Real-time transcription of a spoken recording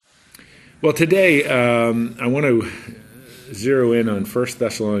Well, today I want to zero in on 1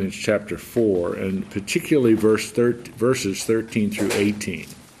 Thessalonians chapter 4, and particularly verses 13 through 18.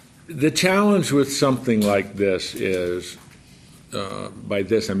 The challenge with something like this is, by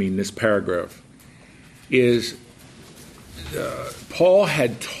this I mean this paragraph, is Paul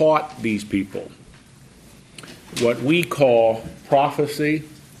had taught these people what we call prophecy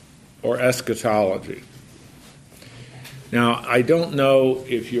or eschatology. Now, I don't know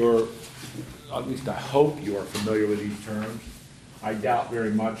if you're, at least I hope you are familiar with these terms. I doubt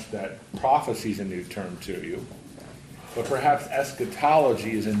very much that prophecy is a new term to you, but perhaps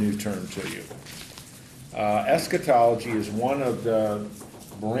eschatology is a new term to you. Eschatology is one of the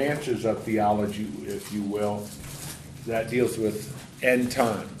branches of theology, if you will, that deals with end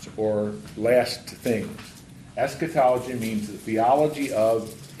times or last things. Eschatology means the theology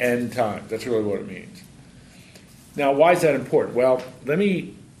of end times. That's really what it means. Now, why is that important? Well, let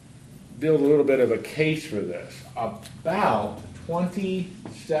me build a little bit of a case for this. About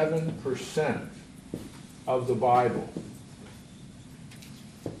 27% of the Bible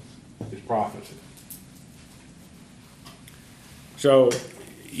is prophecy. So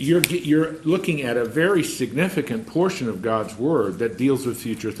you're looking at a very significant portion of God's Word that deals with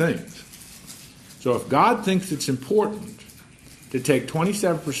future things. So if God thinks it's important to take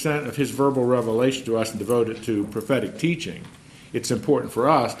 27% of his verbal revelation to us and devote it to prophetic teaching, it's important for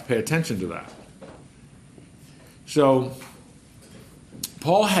us to pay attention to that. So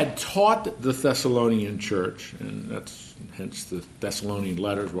Paul had taught the Thessalonian church, and that's hence the Thessalonian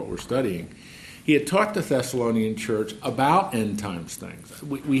letters, what we're studying. He had taught the Thessalonian church about end times things.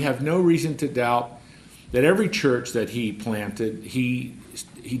 We have no reason to doubt that every church that he planted, he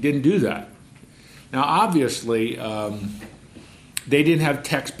didn't do that. Now, obviously, they didn't have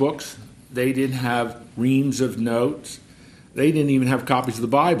textbooks. They didn't have reams of notes. They didn't even have copies of the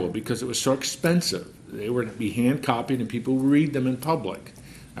Bible because it was so expensive. They were to be hand-copied and people would read them in public.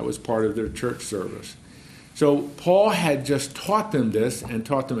 That was part of their church service. So Paul had just taught them this and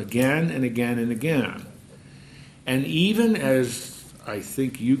taught them again and again and again. And even as I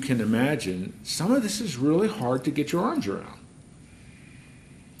think you can imagine, some of this is really hard to get your arms around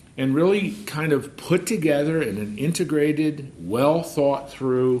and really kind of put together in an integrated,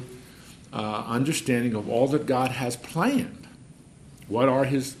 well-thought-through understanding of all that God has planned. What are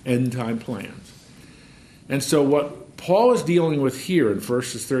his end-time plans? And so what Paul is dealing with here in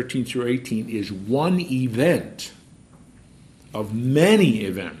verses 13 through 18 is one event of many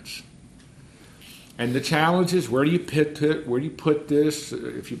events. And the challenge is, where do you put it? Where do you put this?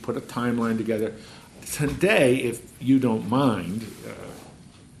 If you put a timeline together. Today, if you don't mind,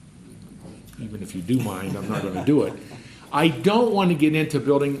 even if you do mind, I'm not going to do it. I don't want to get into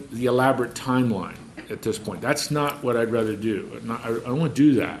building the elaborate timeline at this point. That's not what I'd rather do. I don't want to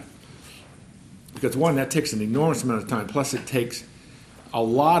do that. Because one, that takes an enormous amount of time. Plus, it takes a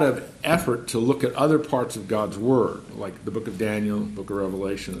lot of effort to look at other parts of God's Word, like the book of Daniel, book of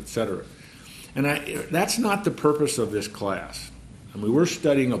Revelation, etc. And that's not the purpose of this class. I mean, we're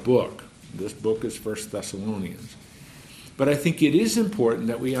studying a book. This book is 1 Thessalonians. But I think it is important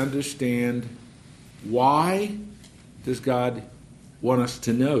that we understand, why does God want us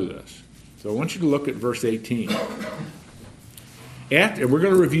to know this? So I want you to look at verse 18. And we're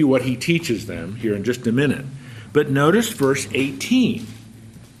going to review what he teaches them here in just a minute. But notice verse 18.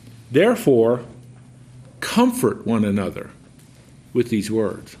 Therefore, comfort one another with these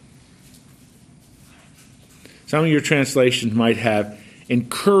words. Some of your translations might have,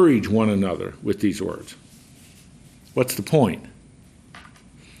 encourage one another with these words. What's the point?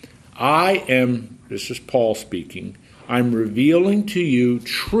 This is Paul speaking, I'm revealing to you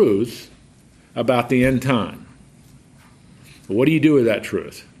truth about the end time. What do you do with that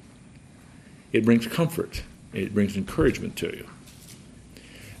truth? It brings comfort. It brings encouragement to you.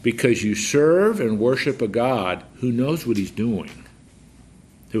 Because you serve and worship a God who knows what he's doing,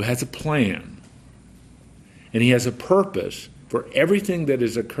 who has a plan, and he has a purpose for everything that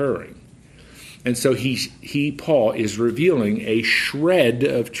is occurring. And so Paul, is revealing a shred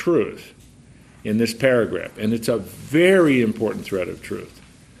of truth in this paragraph. And it's a very important thread of truth.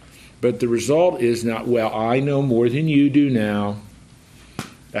 But the result is not, well, I know more than you do now.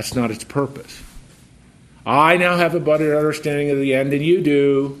 That's not its purpose. I now have a better understanding of the end than you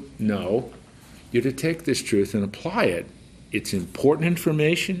do. No. You're to take this truth and apply it. It's important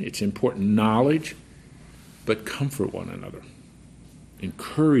information. It's important knowledge. But comfort one another.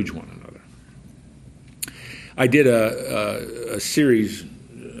 Encourage one another. I did a series,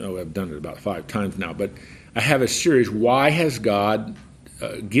 I've done it about 5 times now, but I have a series, Why Has God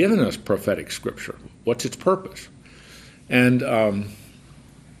Given Us Prophetic Scripture? What's its purpose? And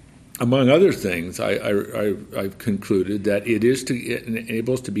among other things, I've concluded that it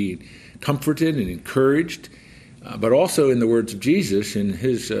enables to be comforted and encouraged, but also in the words of Jesus in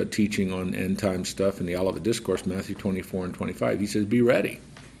his teaching on end-time stuff in the Olivet Discourse, Matthew 24 and 25, he says, be ready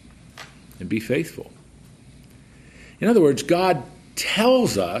and be faithful. In other words, God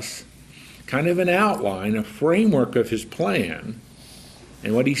tells us kind of an outline, a framework of his plan,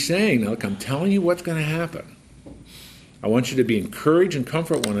 and what he's saying, look, I'm telling you what's going to happen. I want you to be encouraged and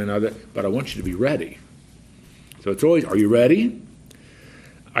comfort one another, but I want you to be ready. So it's always, are you ready?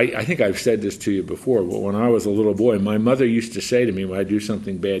 I think I've said this to you before, but when I was a little boy, my mother used to say to me when I do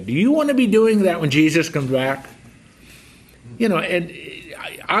something bad, do you want to be doing that when Jesus comes back? And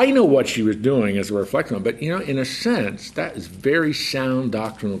I know what she was doing as a reflection on it, but, in a sense, that is very sound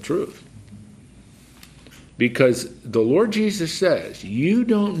doctrinal truth. Because the Lord Jesus says, you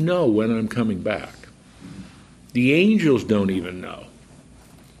don't know when I'm coming back. The angels don't even know.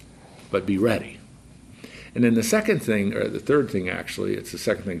 But be ready. And then the second thing, or the third thing actually, it's the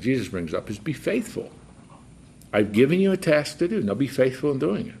second thing Jesus brings up, is be faithful. I've given you a task to do. Now be faithful in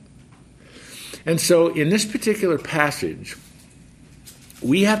doing it. And so in this particular passage,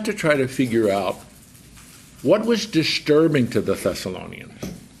 we have to try to figure out what was disturbing to the Thessalonians.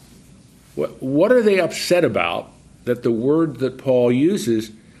 What are they upset about that the word that Paul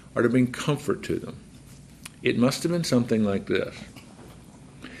uses are to bring comfort to them? It must have been something like this.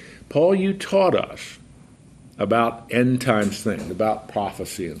 Paul, you taught us about end times things, about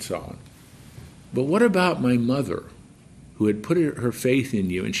prophecy and so on. But what about my mother who had put her faith in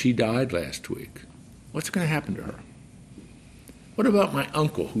you and she died last week? What's going to happen to her? What about my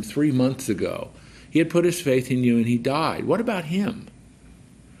uncle who 3 months ago, he had put his faith in you and he died? What about him?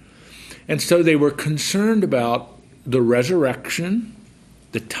 And so they were concerned about the resurrection,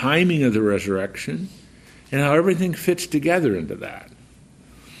 the timing of the resurrection, and how everything fits together into that.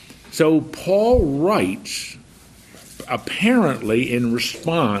 So Paul writes, apparently in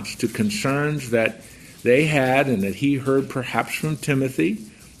response to concerns that they had and that he heard perhaps from Timothy.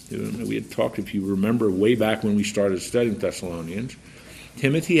 We had talked, if you remember, way back when we started studying Thessalonians.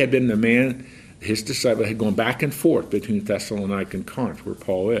 Timothy had been the man, his disciple, had gone back and forth between Thessalonica and Corinth, where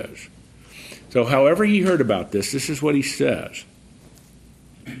Paul is. So however he heard about this is what he says.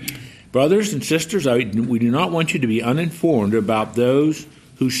 Brothers and sisters, we do not want you to be uninformed about those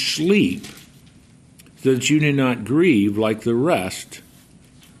who sleep, so that you do not grieve like the rest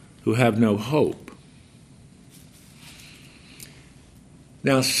who have no hope.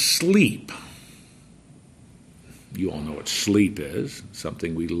 Now, sleep. You all know what sleep is,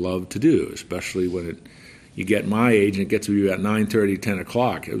 something we love to do, especially when you get my age and it gets to be about 9:30, 10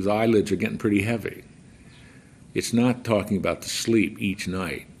 o'clock. Those eyelids are getting pretty heavy. It's not talking about the sleep each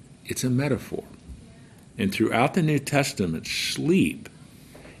night. It's a metaphor. And throughout the New Testament, sleep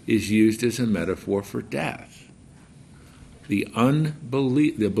is used as a metaphor for death. The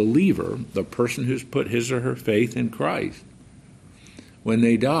believer, the person who's put his or her faith in Christ, when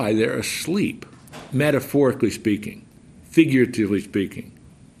they die, they're asleep, metaphorically speaking, figuratively speaking.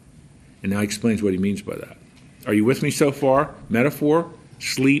 And now he explains what he means by that. Are you with me so far? Metaphor,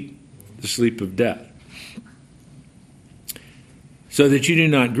 sleep, the sleep of death. So that you do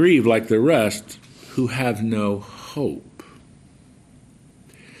not grieve like the rest who have no hope.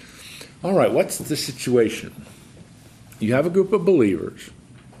 All right, what's the situation? You have a group of believers.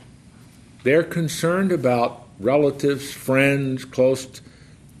 They're concerned about relatives, friends, close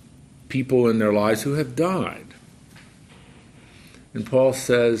people in their lives who have died. And Paul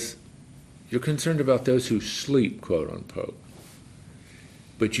says, you're concerned about those who sleep, quote unquote.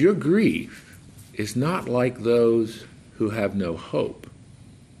 But your grief is not like those who have no hope.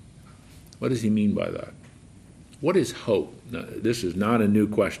 What does he mean by that? What is hope? Now, this is not a new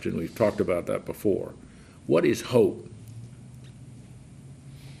question. We've talked about that before. What is hope?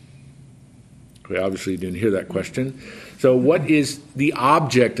 We obviously didn't hear that question. So what is the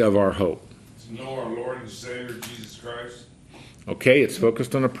object of our hope? To know our Lord and Savior, Jesus Christ. Okay, it's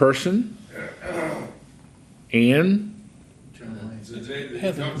focused on a person. And?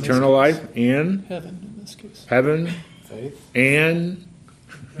 Eternal life. And? Heaven, in this case. Heaven. Faith. And?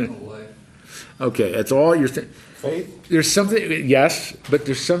 Okay, that's all you're saying. Faith. There's something, yes, but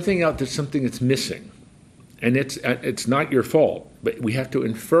there's something out, there's something that's missing. And it's not your fault, but we have to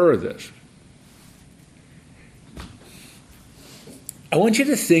infer this. I want you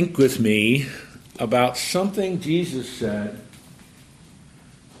to think with me about something Jesus said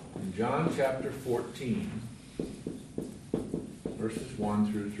in John chapter 14, verses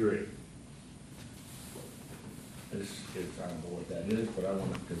 1 through 3. This is, I don't know what that is, but I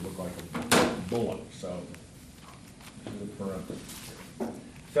want it to look like a bullet, so this is a parenthesis.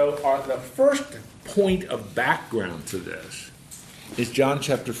 So the first point of background to this is John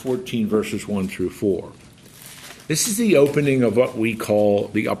chapter 14, verses 1 through 4. This is the opening of what we call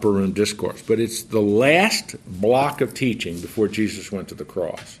the Upper Room Discourse, but it's the last block of teaching before Jesus went to the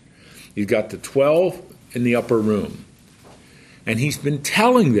cross. He's got the 12 in the upper room, and he's been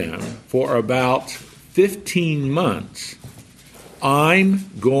telling them for about 15 months, I'm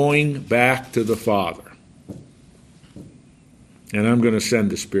going back to the Father, and I'm going to send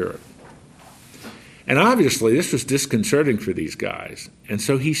the Spirit. And obviously this was disconcerting for these guys, and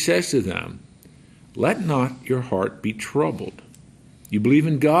so he says to them, let not your heart be troubled. You believe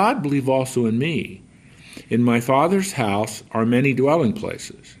in God, believe also in me. In my Father's house are many dwelling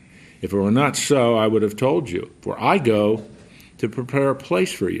places. If it were not so, I would have told you, for I go to prepare a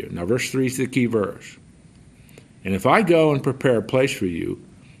place for you. Now, verse 3 is the key verse. And if I go and prepare a place for you,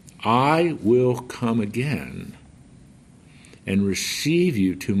 I will come again and receive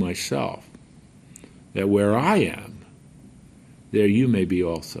you to myself, that where I am, there you may be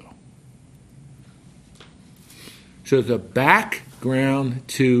also. So the background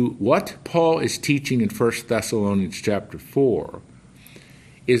to what Paul is teaching in 1 Thessalonians chapter 4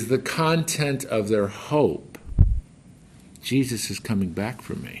 is the content of their hope. Jesus is coming back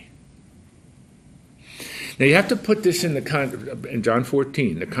for me. Now you have to put this in in John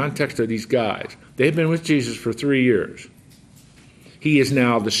 14, the context of these guys. They've been with Jesus for 3 years. He is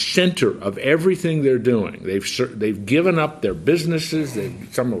now the center of everything they're doing. They've given up their businesses.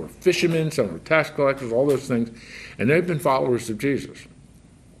 Some were fishermen, some were tax collectors, all those things. And they've been followers of Jesus.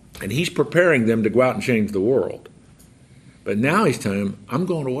 And he's preparing them to go out and change the world. But now he's telling them, I'm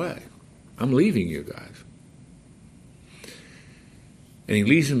going away. I'm leaving you guys. And he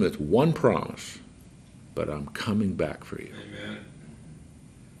leaves them with one promise, but I'm coming back for you. Amen.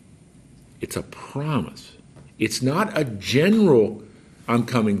 It's a promise. It's not a general, I'm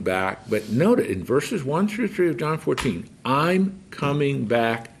coming back, but note it in verses 1 through 3 of John 14, I'm coming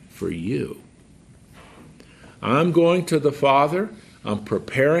back for you. I'm going to the Father, I'm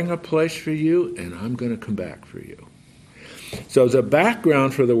preparing a place for you, and I'm going to come back for you. So the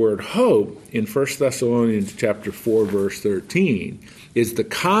background for the word hope in 1 Thessalonians chapter 4, verse 13, is the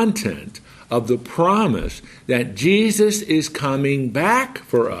content of the promise that Jesus is coming back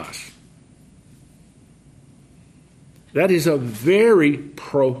for us. That is a very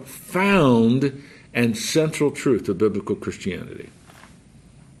profound and central truth of biblical Christianity.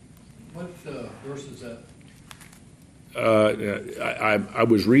 What verse is that? I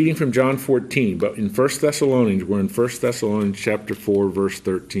was reading from John 14, but in 1 Thessalonians, we're in 1 Thessalonians chapter 4, verse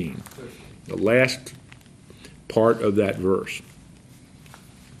 13. The last part of that verse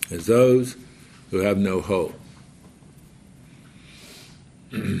is those who have no hope.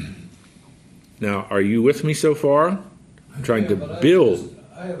 Now, are you with me so far? I'm trying to build.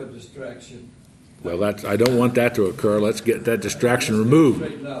 I have a distraction. Well, I don't want that to occur. Let's get that distraction removed.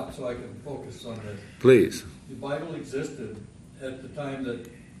 Straighten out so I can focus on this. Please. The Bible existed at the time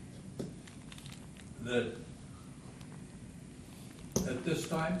that at this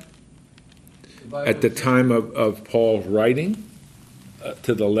time? At the time of Paul's writing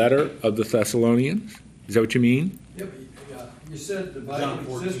to the letter of the Thessalonians? Is that what you mean? Yeah, you said the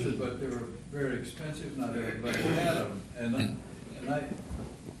Bible existed, but they were very expensive. Not everybody had them. And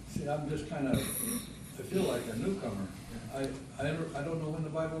I'm just kind of, I feel like a newcomer. I don't know when the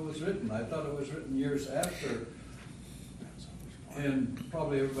Bible was written. I thought it was written years after. And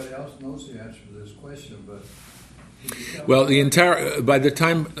probably everybody else knows the answer to this question, but... Well, by the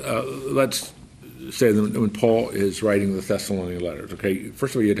time, let's say when Paul is writing the Thessalonian letters, okay,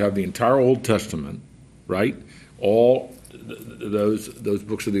 first of all, you'd have the entire Old Testament, right? All those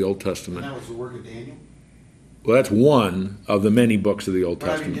books of the Old Testament. And that was the work of Daniel? Well, that's one of the many books of the Old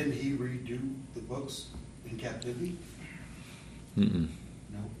Testament. Didn't he redo the books in captivity? Mm-mm.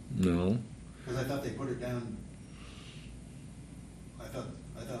 No. Because I thought they put it down. I thought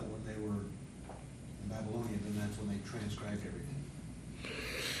when they were in Babylonia, then that's when they transcribed everything.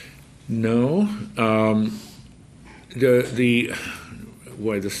 No.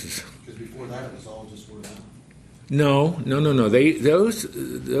 This is. Because before that, it was all just word of mouth. No.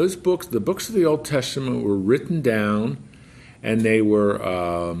 Those books, the books of the Old Testament, were written down, and they were.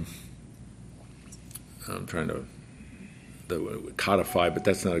 I'm trying to codify, but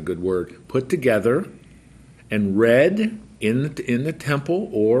that's not a good word. Put together and read in the temple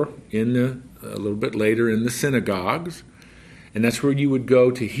or a little bit later in the synagogues, and that's where you would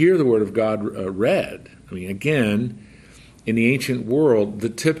go to hear the Word of God read. I mean, again, in the ancient world, the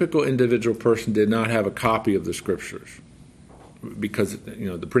typical individual person did not have a copy of the Scriptures. because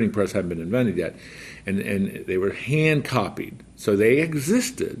the printing press hadn't been invented yet, and they were hand copied. So they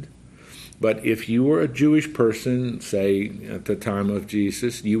existed. But if you were a Jewish person, say at the time of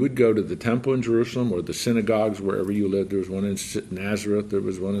Jesus, you would go to the temple in Jerusalem or the synagogues wherever you lived. There was one in Nazareth, there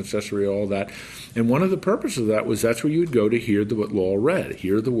was one in Caesarea, all that. And one of the purposes of that was that's where you would go to hear the law read,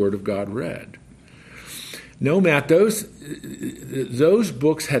 hear the Word of God read. No, Matt, those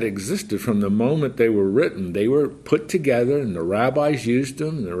books had existed from the moment they were written. They were put together, and the rabbis used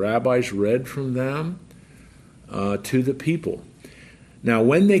them, and the rabbis read from them to the people. Now,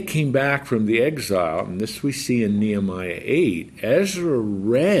 when they came back from the exile, and this we see in Nehemiah 8, Ezra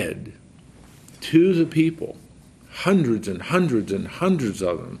read to the people, hundreds and hundreds and hundreds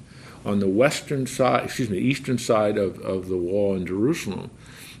of them, on the eastern side of the wall in Jerusalem.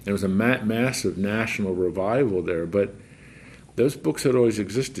 There was a massive national revival there, but those books had always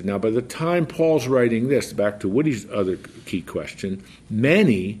existed. Now, by the time Paul's writing this, back to Woody's other key question,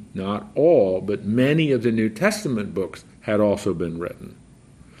 many, not all, but many of the New Testament books had also been written.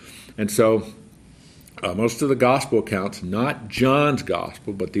 And so most of the gospel accounts, not John's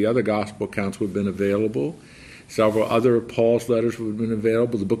gospel, but the other gospel accounts would have been available. Several other of Paul's letters would have been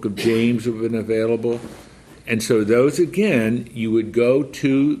available. The book of James would have been available. And so those, again, you would go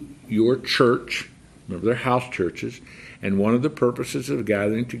to your church, remember they're house churches, and one of the purposes of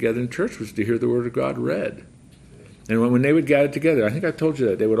gathering together in church was to hear the Word of God read. And when they would gather together, I think I told you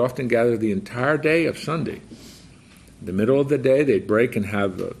that, they would often gather the entire day of Sunday. In the middle of the day, they'd break and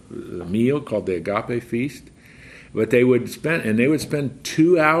have a meal called the Agape Feast. But they would spend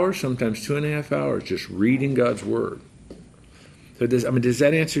 2 hours, sometimes 2.5 hours, just reading God's Word. So does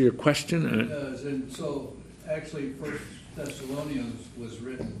that answer your question? It does. And so actually, 1 Thessalonians was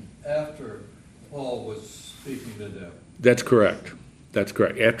written after Paul was speaking to them. That's correct. That's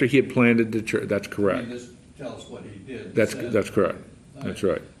correct. After he had planted the church, that's correct. This tells what he did. That's correct. That's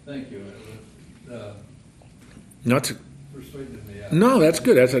right. Thank you. Persuaded me out. No, that's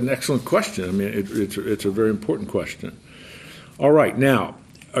good. That's an excellent question. I mean, it's a very important question. All right, now,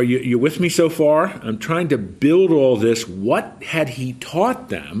 are you with me so far? I'm trying to build all this. What had he taught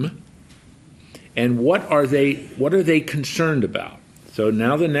them, and what are they concerned about? So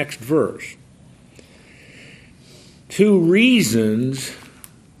now the next verse. 2 reasons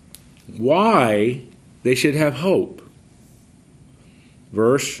why they should have hope.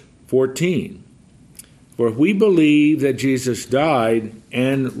 Verse 14. For if we believe that Jesus died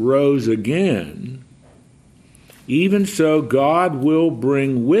and rose again, even so God will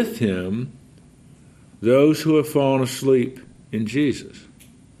bring with him those who have fallen asleep in Jesus.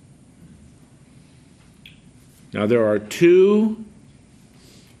 Now there are 2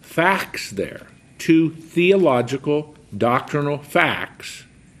 facts there, 2 theological, doctrinal facts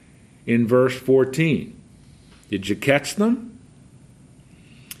in verse 14. Did you catch them?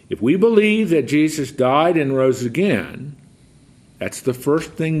 If we believe that Jesus died and rose again, that's the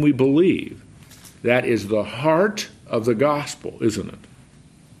first thing we believe. That is the heart of the gospel, isn't it?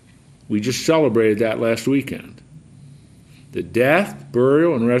 We just celebrated that last weekend. The death,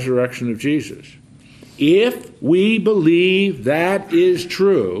 burial, and resurrection of Jesus. If we believe that is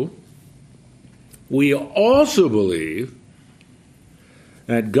true, we also believe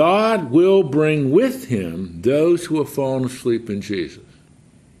that God will bring with him those who have fallen asleep in Jesus.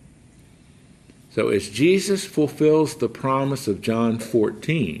 So as Jesus fulfills the promise of John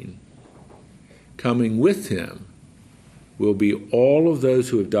 14, coming with him will be all of those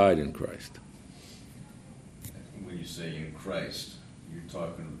who have died in Christ. When you say in Christ, you're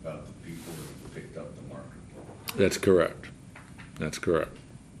talking about the people that picked up the mark. That's correct. That's correct.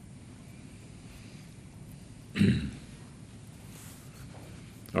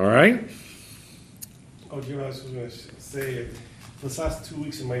 All right? Oh, Jim, I was going to say, this last 2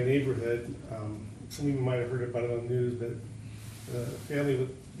 weeks in my neighborhood, some of you might have heard about it on the news, but a family that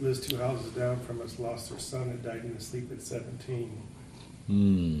lives 2 houses down from us lost their son that died in his sleep at 17.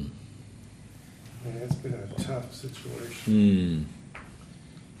 And it's been a tough situation.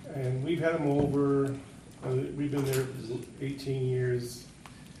 And we've had them over. We've been there for 18 years.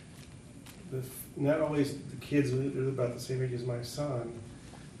 Not always the kids, they're about the same age as my son,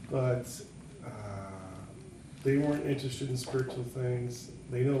 but they weren't interested in spiritual things.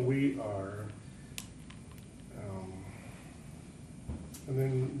 They know we are.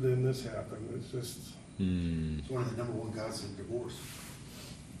 And then this happened. It's just... It's one of the number 1 causes of divorce.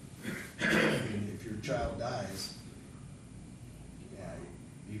 I mean, if your child dies, yeah,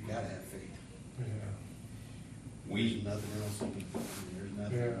 you've got to have faith. Yeah. There's nothing else. There's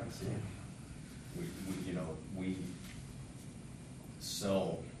nothing else. We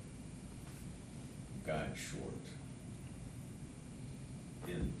sell God short.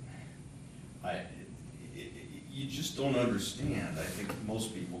 don't understand, I think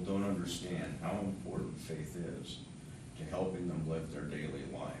most people don't understand how important faith is to helping them live their daily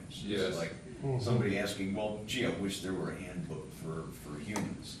lives. Yes. It's like somebody asking, well, gee, I wish there were a handbook for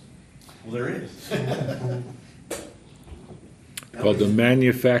humans. Well, there is. Called the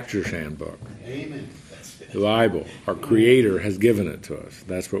Manufacturer's Handbook. Amen. That's The Bible. Our Creator has given it to us.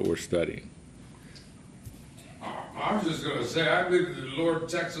 That's what we're studying. I was just going to say, I believe that the Lord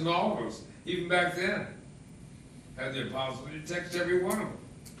texting all of us, even back then. Had the apostles, he text every one of them.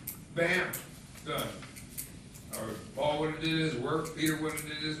 Bam, done. Or Paul would have did his work, Peter would have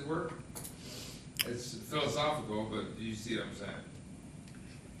did his work. It's philosophical, but you see what I'm saying.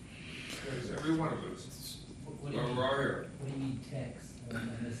 There's every one of us. What do Well, you we're all here. What do you mean text?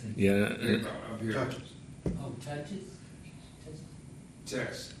 I'm missing. Yeah. Up here. touches. Oh, touches?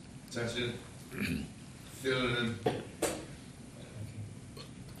 Text. Touch it. Fill it in.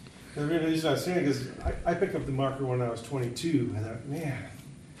 The reason I was saying is I picked up the marker when I was 22, and I thought, man,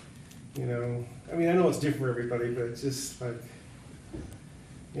 you know, I mean, I know it's different for everybody, but it's just like,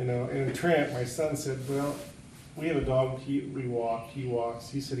 you know, and Trent, my son, said, well, we have a dog, he walks.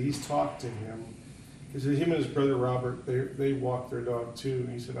 He said he's talked to him. He said him and his brother Robert, they walk their dog too.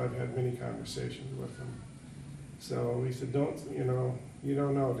 And he said, I've had many conversations with him. So he said, you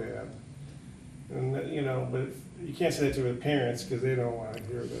don't know, Dad. And, you know, but you can't say that to the parents because they don't want to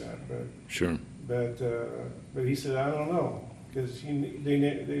hear that. Sure. But he said, I don't know, because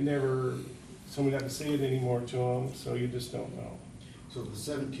they never, somebody had to say it anymore to him, so you just don't know. So if the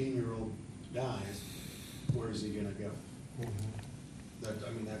 17-year-old dies, where is he gonna go?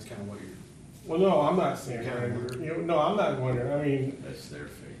 That's kind of what you're. Well, no, I'm not saying You're kinda that. No, I'm not wondering. I mean, That's their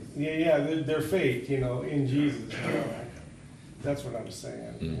faith. yeah, their faith, you know, in Jesus. You know, that's what I'm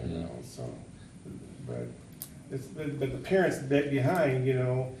saying. You know, so, but the parents behind, you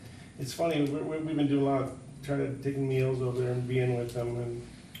know, it's funny. We've been doing a lot of trying to taking meals over there and being with them, and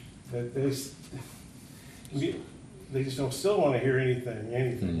that they just don't still want to hear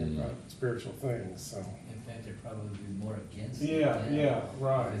anything about spiritual things. So. In fact, they're probably more against it. Yeah, now, yeah,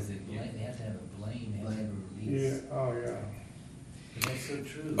 right. Because they have to have a blame, they have to have a Yeah. release. Oh, yeah. And that's so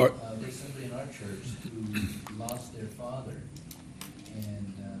true. Are- There's somebody in our church who lost their father,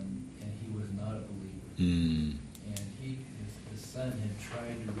 and he was not a believer. Mm. And the son had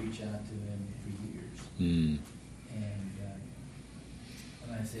tried to reach out to him for years. Mm.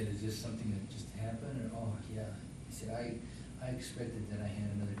 And I said, is this something that just happened? Or, oh, yeah. He said, I expected that I had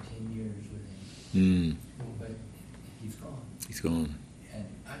another 10 years with him. Mm. But he's gone. He's gone. And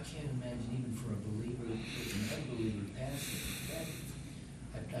I can't imagine even for a believer, with an unbeliever passing.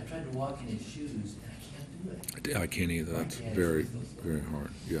 I tried to walk in his shoes, and I can't do it. I can't either. That's Yeah, very, it's- very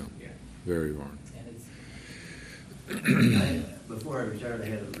hard. Yeah. Yeah. Very hard. And it's, Before I retired, I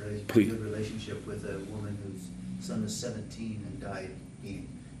had a Please. good relationship with a woman whose son was 17 and died. He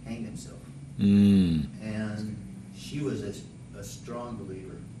hanged himself. Mm. And she was a strong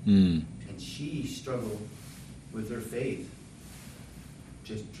believer. Mm. And she struggled with her faith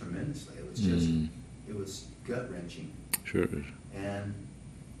just tremendously. It was just, it was gut-wrenching. Sure is. And,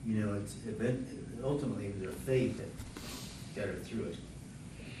 you know, ultimately it was her faith that got her through it.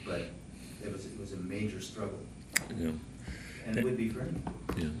 But it was a major struggle. Yeah. And it would be for anyone.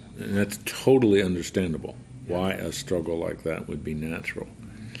 Yeah. And that's totally understandable. Why a struggle like that would be natural.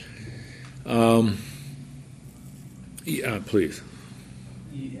 Yeah, please.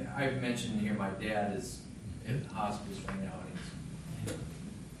 I've mentioned here my dad is in hospice right now, and he's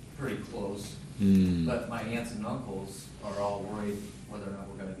pretty close. Mm. But my aunts and uncles are all worried whether or not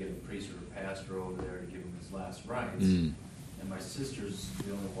we're going to get a priest or a pastor over there to give him his last rites. Mm. And my sister's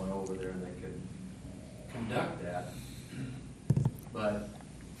the only one over there that could conduct that. But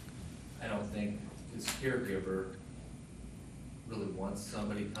I don't think his caregiver really wants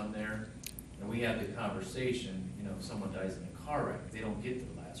somebody to come there. And we had the conversation, you know, if someone dies in a car wreck, they don't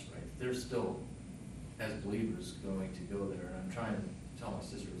get the last rite. They're still, as believers, going to go there. And I'm trying to tell my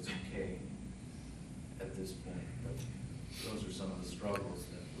sister it's okay at this point. But those are some of the struggles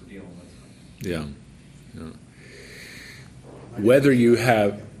that we're dealing with. Yeah. Yeah. Whether you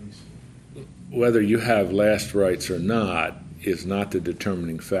have last rites or not is not the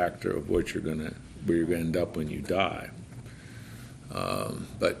determining factor of where you're going to end up when you die.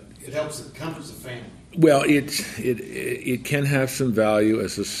 But It comforts the family. well, it can have some value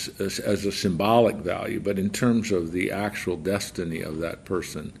as a symbolic value, but in terms of the actual destiny of that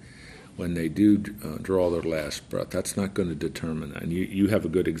person, when they do draw their last breath, that's not going to determine that. And you have a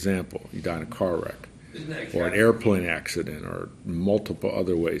good example. You die in a car wreck, Isn't that or an Catholic? airplane accident, or multiple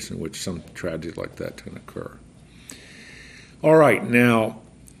other ways in which some tragedy like that can occur. All right, now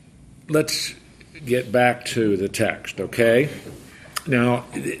let's get back to the text, okay? Now,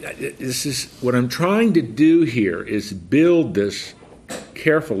 this is what I'm trying to do here is build this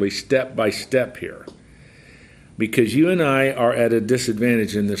carefully, step by step here. Because you and I are at a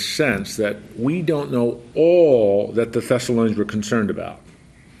disadvantage in the sense that we don't know all that the Thessalonians were concerned about.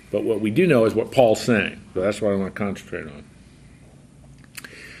 But what we do know is what Paul's saying. So that's what I want to concentrate on.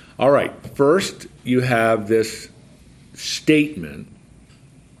 All right, first you have this statement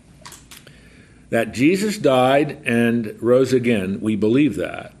that Jesus died and rose again. We believe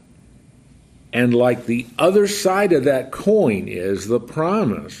that. And like the other side of that coin is the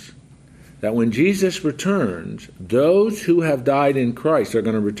promise that when Jesus returns, those who have died in Christ are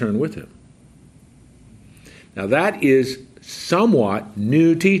going to return with him. Now that is somewhat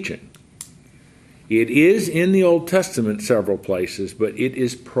new teaching. It is in the Old Testament several places, but it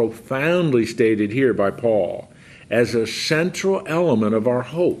is profoundly stated here by Paul as a central element of our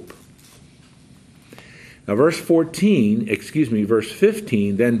hope. Now verse 15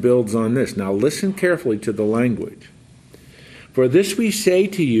 then builds on this. Now listen carefully to the language. For this we say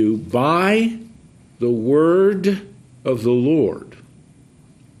to you by the word of the Lord.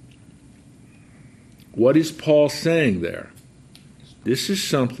 What is Paul saying there? This is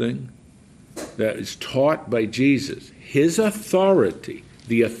something that is taught by Jesus. His authority,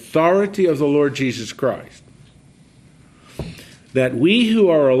 the authority of the Lord Jesus Christ. That we who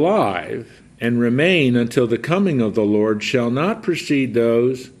are alive and remain until the coming of the Lord shall not precede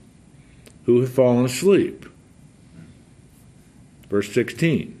those who have fallen asleep. Verse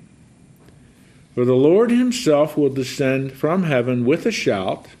 16. For the Lord himself will descend from heaven with a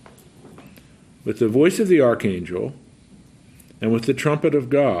shout, with the voice of the archangel, and with the trumpet of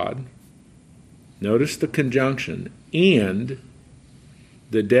God. Notice the conjunction. And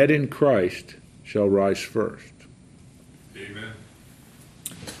the dead in Christ shall rise first. Amen.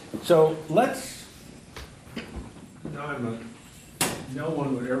 So let's. No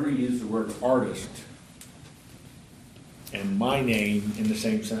one would ever use the word artist and my name in the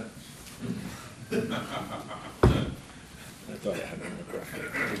same sentence. I thought I had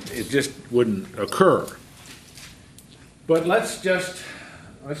it. It just wouldn't occur. But let's just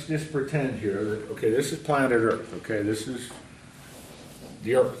pretend here that, okay, this is planet Earth. Okay, this is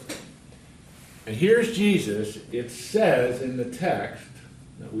the Earth. And here's Jesus. It says in the text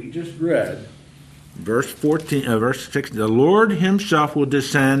that we just read, verse 16, the Lord himself will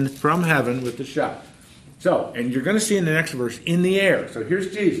descend from heaven with a shout. So, and you're going to see in the next verse, in the air. So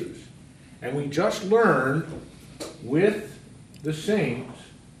here's Jesus. And we just learned with the saints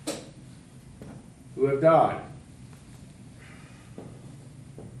who have died.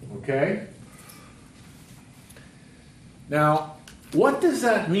 Okay? Now, what does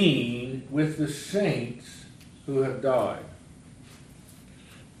that mean with the saints who have died?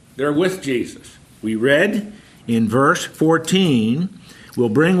 They're with Jesus. We read in verse 14, will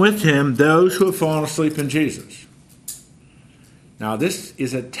bring with him those who have fallen asleep in Jesus. Now, this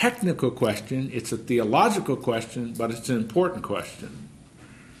is a technical question. It's a theological question, but it's an important question.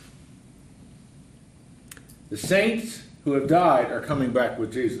 The saints who have died are coming back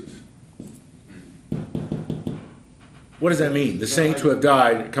with Jesus. What does that mean? The saints who have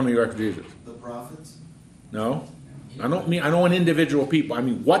died are coming back with Jesus. The prophets? No? I don't want individual people. I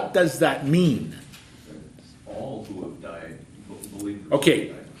mean, what does that mean? All who have died, believers.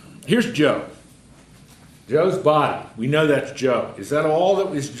 Okay, here's Joe. Joe's body. We know that's Joe. Is that all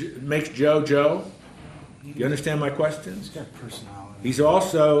that makes Joe Joe? You understand my question? He's got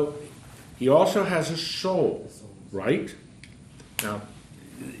personality. He also has a soul, right? Now,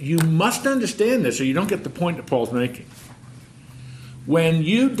 you must understand this or you don't get the point that Paul's making. When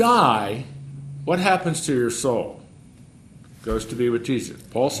you die, what happens to your soul? Goes to be with Jesus.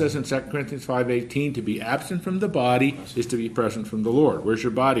 Paul says in 2 Corinthians 5:18, to be absent from the body is to be present from the Lord. Where's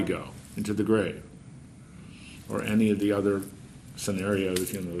your body go? Into the grave. Or any of the other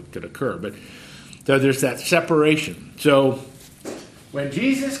scenarios that could occur. But so there's that separation. So when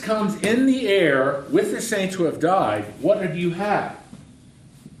Jesus comes in the air with the saints who have died, what do you have?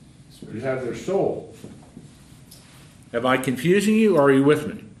 You have their souls. Am I confusing you or are you with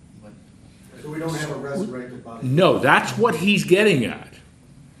me? So we don't have a resurrected body? No, that's what he's getting at.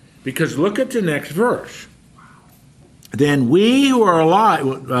 Because look at the next verse. Then we who are alive,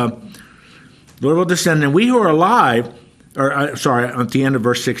 Lord will descend, and we who are alive, at the end of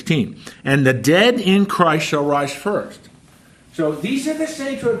verse 16, and the dead in Christ shall rise first. So these are the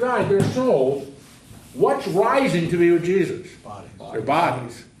saints who have died, their souls. What's rising to be with Jesus? Bodies. Their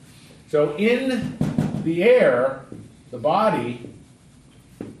bodies. So in the air, the body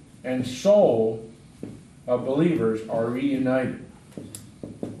and soul of believers are reunited.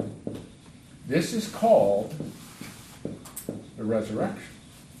 This is called the resurrection.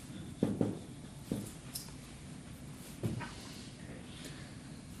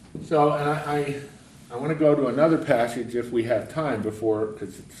 So, and I want to go to another passage if we have time before,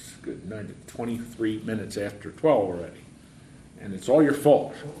 because it's good, 23 minutes after 12 already. And it's all your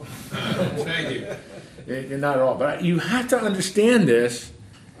fault. Thank you. Not at all. But you have to understand this,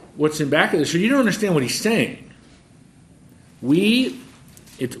 what's in back of this, so you don't understand what he's saying. We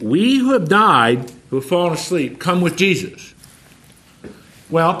who have died, who have fallen asleep, come with Jesus.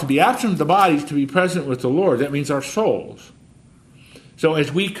 Well, to be absent of the bodies, to be present with the Lord, that means our souls. So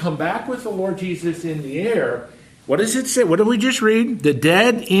as we come back with the Lord Jesus in the air, what does it say? What did we just read? The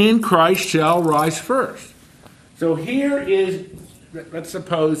dead in Christ shall rise first. So here is, let's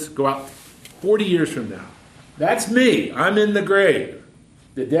suppose, go out 40 years from now. That's me. I'm in the grave.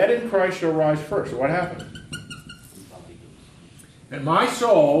 The dead in Christ shall rise first. So what happened? And my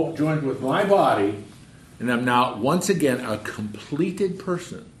soul joined with my body, and I'm now once again a completed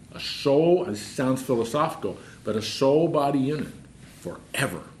person. A soul, it sounds philosophical, but a soul-body unit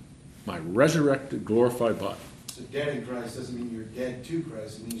forever. My resurrected, glorified body. So dead in Christ doesn't mean you're dead to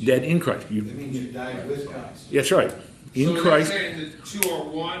Christ. It means Dead in Christ. It means you died with Christ. That's right. In So Christ. they're saying the two are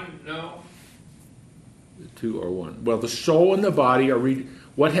one? No? The two are one. Well, the soul and the body are...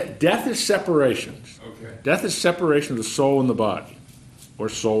 death is separations. Okay. Death is separation of the soul and the body. Or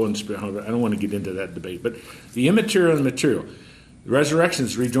soul and spirit. I don't want to get into that debate. But the immaterial and the material. The resurrection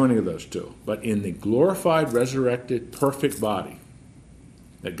is rejoining of those two. But in the glorified, resurrected, perfect body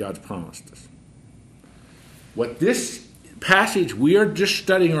that God's promised us. What this passage we are just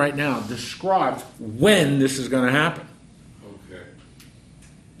studying right now describes when this is going to happen. Okay.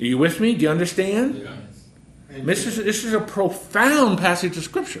 Are you with me? Do you understand? Yeah. And This is a profound passage of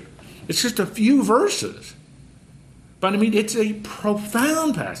Scripture. It's just a few verses. But I mean, it's a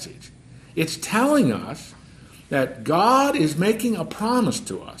profound passage. It's telling us that God is making a promise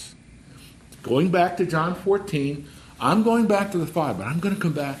to us. Going back to John 14, I'm going back to the Father, but I'm going to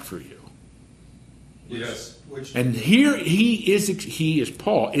come back for you. Yes. And here he is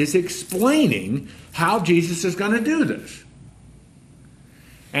Paul, is explaining how Jesus is going to do this.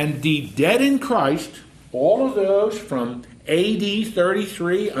 And the dead in Christ, all of those from AD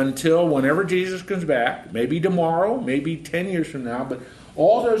 33 until whenever Jesus comes back, maybe tomorrow, maybe 10 years from now, but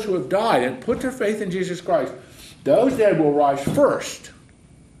all those who have died and put their faith in Jesus Christ, those dead will rise first.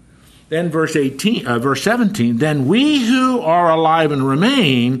 Then verse 17, then we who are alive and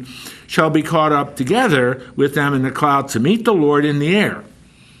remain shall be caught up together with them in the cloud to meet the Lord in the air.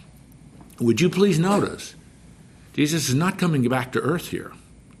 Would you please notice, Jesus is not coming back to earth here.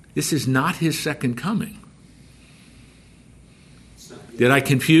 This is not his second coming. Did I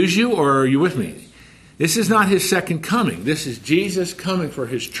confuse you, or are you with me? This is not his second coming. This is Jesus coming for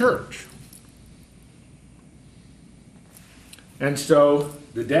his church. And so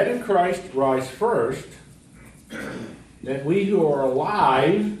the dead in Christ rise first, then we who are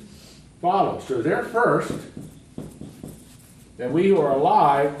alive follow. So they're first, then we who are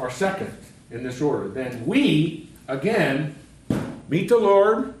alive are second in this order. Then we, again, meet the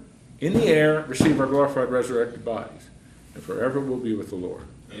Lord in the air, receive our glorified, resurrected bodies, and forever will be with the Lord.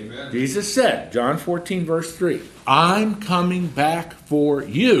 Amen. Jesus said, John 14, verse 3, I'm coming back for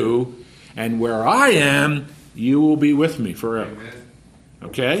you, and where I am, you will be with me forever. Amen.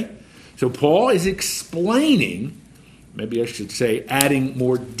 Okay? So Paul is explaining, maybe I should say, adding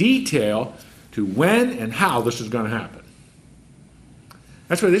more detail to when and how this is going to happen.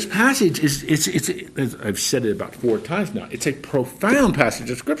 That's why this passage is I've said it about 4 times now, it's a profound passage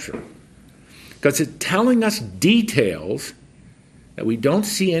of Scripture. Because it's telling us details that we don't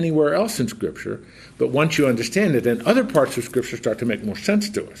see anywhere else in Scripture, but once you understand it, then other parts of Scripture start to make more sense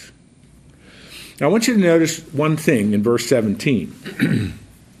to us. Now, I want you to notice one thing in verse 17.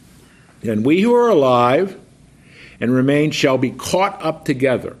 And we who are alive and remain shall be caught up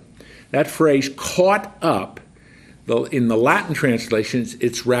together. That phrase, caught up, in the Latin translations,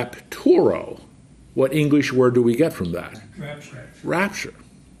 it's rapturo. What English word do we get from that? Rapture.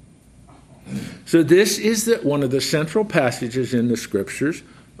 So this is one of the central passages in the Scriptures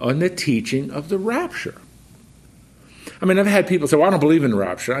on the teaching of the rapture. I mean, I've had people say, well, I don't believe in the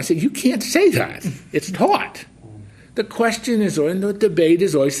rapture. I say, you can't say that. It's taught. The question is, and the debate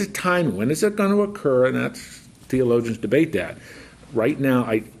is always the timing. When is it going to occur? And that's, theologians debate that. Right now,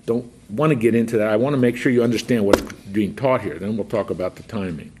 I don't want to get into that. I want to make sure you understand what's being taught here. Then we'll talk about the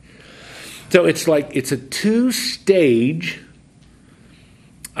timing. So it's a two-stage,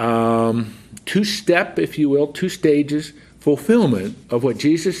 two-step, if you will, 2 stages fulfillment of what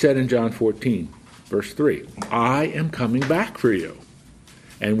Jesus said in John 14, verse 3. I am coming back for you.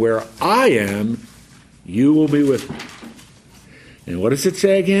 And where I am, you will be with me. And what does it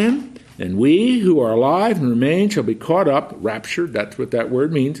say again? And we who are alive and remain shall be caught up, raptured, that's what that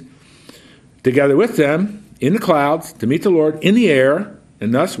word means, together with them in the clouds to meet the Lord in the air,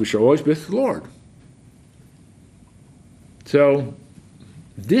 and thus we shall always be with the Lord. So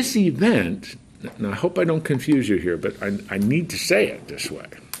this event, and I hope I don't confuse you here, but I need to say it this way.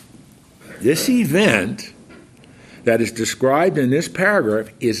 This event that is described in this paragraph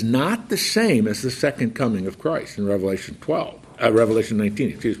is not the same as the second coming of Christ in Revelation 19,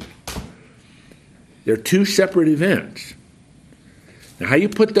 excuse me. They're two separate events. Now, how you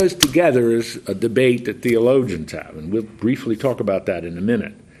put those together is a debate that theologians have, and we'll briefly talk about that in a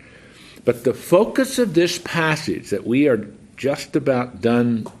minute. But the focus of this passage that we are just about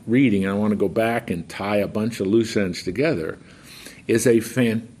done reading, and I want to go back and tie a bunch of loose ends together, is a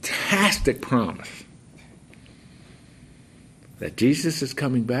fantastic promise that Jesus is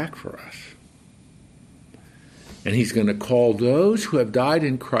coming back for us. And he's going to call those who have died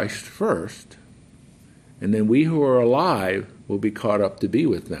in Christ first, and then we who are alive will be caught up to be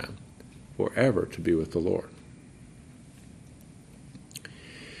with them forever, to be with the Lord.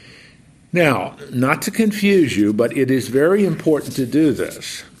 Now, not to confuse you, but it is very important to do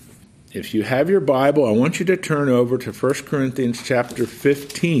this. If you have your Bible, I want you to turn over to 1 Corinthians chapter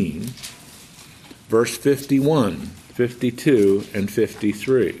 15, verse 51, 52, and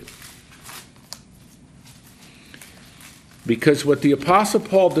 53. Because what the Apostle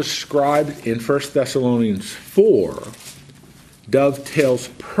Paul described in 1 Thessalonians 4 dovetails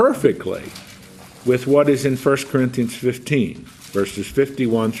perfectly with what is in 1 Corinthians 15, verses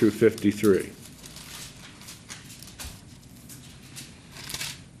 51 through 53.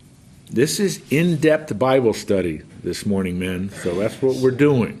 This is in-depth Bible study this morning, men, so that's what we're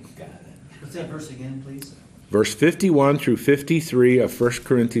doing. What's that verse again, please? Verse 51 through 53 of 1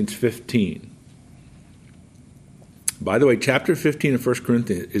 Corinthians 15. By the way, chapter 15 of 1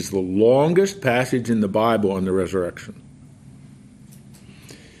 Corinthians is the longest passage in the Bible on the resurrection.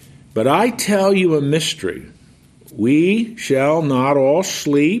 But I tell you a mystery. We shall not all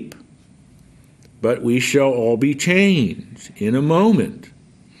sleep, but we shall all be changed in a moment,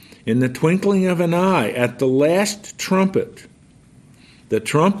 in the twinkling of an eye, at the last trumpet. The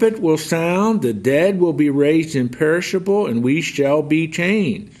trumpet will sound, the dead will be raised imperishable, and we shall be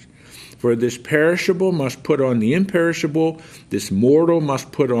changed. For this perishable must put on the imperishable, this mortal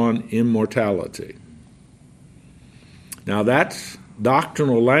must put on immortality. Now that's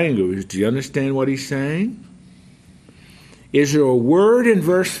doctrinal language. Do you understand what he's saying? Is there a word in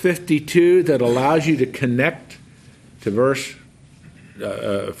verse 52 that allows you to connect to 1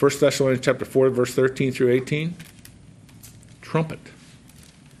 Thessalonians chapter 4, verse 13 through 18? Trumpet.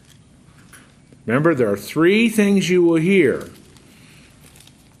 Remember, there are three things you will hear.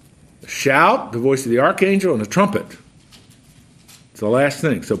 A shout, the voice of the archangel, and a trumpet. It's the last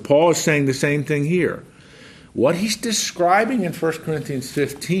thing. So Paul is saying the same thing here. What he's describing in 1 Corinthians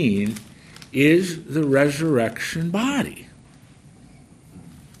 15 is the resurrection body.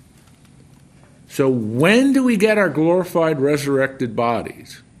 So when do we get our glorified resurrected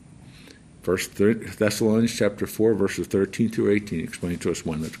bodies? 1 Thessalonians chapter 4, verses 13 through 18 explain to us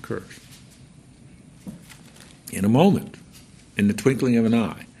when it occurs. In a moment, in the twinkling of an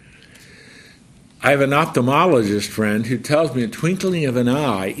eye. I have an ophthalmologist friend who tells me a twinkling of an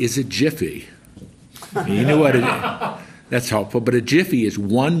eye is a jiffy. You know what it is? That's helpful, but a jiffy is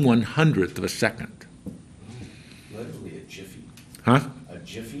 1/100th of a second. Literally a jiffy. Huh? A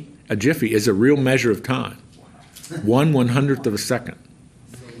jiffy? A jiffy is a real measure of time. 1/100th of a second.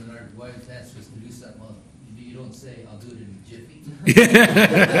 So when our wife asks us to do something, well, you don't say, I'll do it in a jiffy.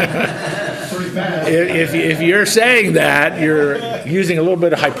 Pretty fast. If you're saying that, you're using a little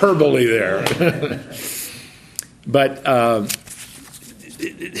bit of hyperbole there. But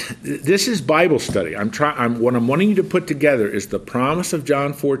this is Bible study. What I'm wanting you to put together is the promise of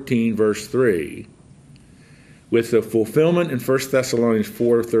John 14, verse 3, with the fulfillment in 1 Thessalonians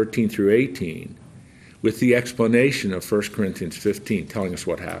 4, 13 through 18, with the explanation of 1 Corinthians 15, telling us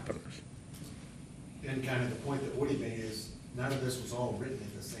what happens. And kind of the point that Woody made is none of this was all written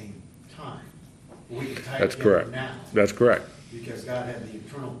at the same time. We can tie That's it together correct. now. That's correct. Because God had the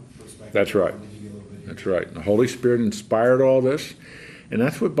eternal perspective. That's right. Wanted to give you a little bit That's here. right. The Holy Spirit inspired all this. And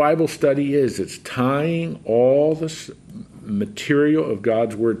that's what Bible study is. It's tying all this material of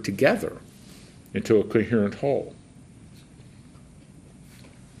God's Word together into a coherent whole.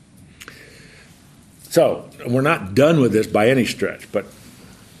 So, we're not done with this by any stretch, but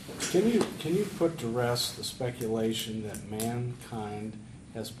Can you put to rest the speculation that mankind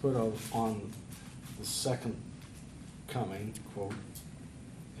has put on the second coming, quote,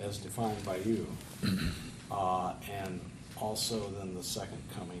 as defined by you, and also then the second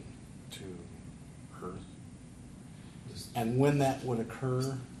coming to earth. And when that would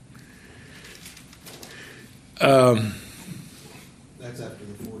occur? That's after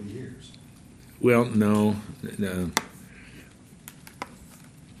the 40 years. Well, no.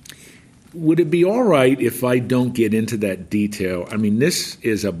 Would it be all right if I don't get into that detail? I mean, this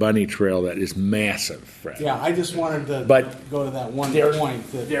is a bunny trail that is massive, Fred. Yeah, I just wanted to But go to that one there- point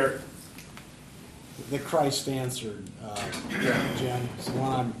there- that Christ answered, Jen. So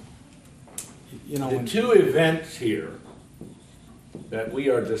when I'm, The when two events here that we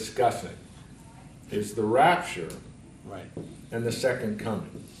are discussing is the rapture right. and the second coming.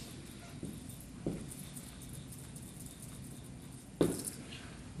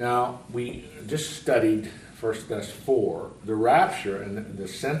 Now, we just studied 1 Thess 4, the rapture, and the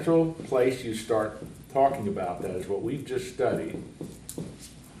central place you start talking about that is what we've just studied.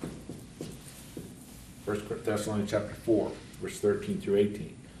 1 Thessalonians chapter 4, verse 13 through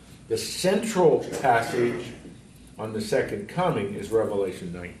 18. The central passage on the second coming is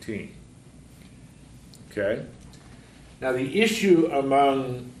Revelation 19. Okay? Now, the issue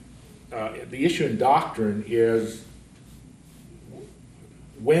in doctrine is,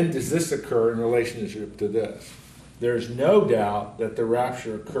 when does this occur in relationship to this? There's no doubt that the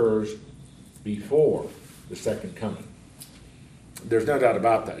rapture occurs before the second coming. There's no doubt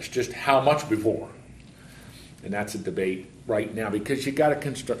about that. It's just how much before. And that's a debate right now, because you got to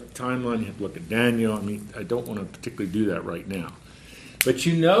construct a timeline. You have to look at Daniel. I mean, I don't want to particularly do that right now. But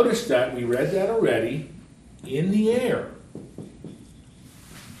you notice that we read that already. In the air,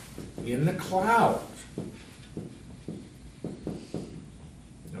 in the clouds.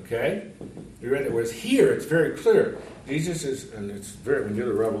 Okay? We read it. Whereas here, it's very clear. Jesus is, and it's very, when you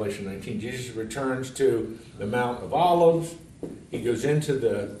go to Revelation 19, Jesus returns to the Mount of Olives. He goes into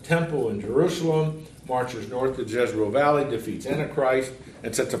the temple in Jerusalem, marches north to Jezreel Valley, defeats Antichrist,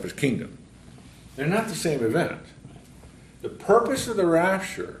 and sets up his kingdom. They're not the same event. The purpose of the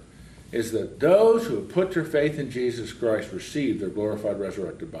rapture is that those who have put their faith in Jesus Christ receive their glorified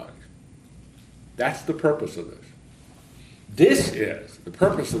resurrected bodies. That's the purpose of this. The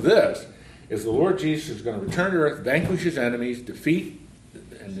purpose of this is the Lord Jesus is going to return to earth, vanquish his enemies, defeat,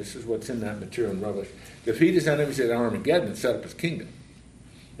 and this is what's in that material in Revelation, defeat his enemies at Armageddon and set up his kingdom.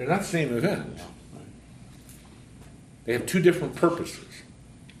 They're not the same event. They have two different purposes.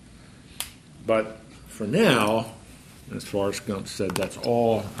 But for now, as Forrest Gump said, that's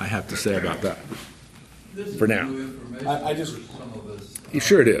all I have to say about that. This For is now. new information I just- for some of us.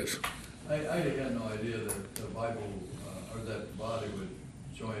 Sure it is. I had no idea that the Bible, or that the body would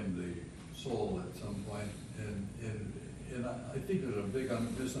join the soul at some point. And I think there's a big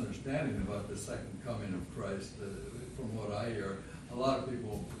misunderstanding about the second coming of Christ. From what I hear, a lot of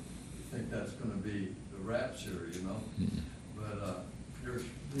people think that's going to be the rapture, you know. But there's,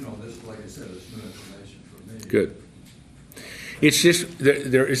 this, like I said, it's new information for me. Good. It's just,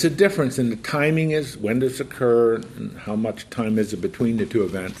 there is a difference in the timing is, when does it occur, and how much time is it between the two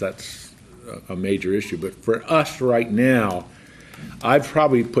events. That's a major issue. But for us right now, I've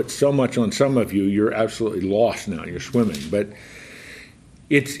probably put so much on some of you, you're absolutely lost now. You're swimming. But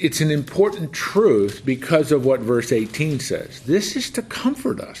it's an important truth because of what verse 18 says. This is to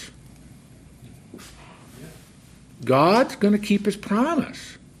comfort us. God's going to keep his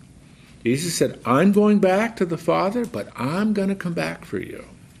promise. Jesus said, I'm going back to the Father, but I'm going to come back for you.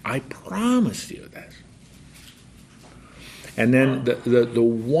 I promise you this. And then the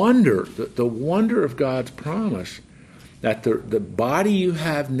wonder of God's promise that the body you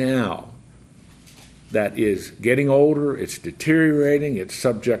have now that is getting older, it's deteriorating, it's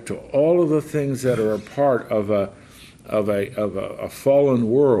subject to all of the things that are a part of a fallen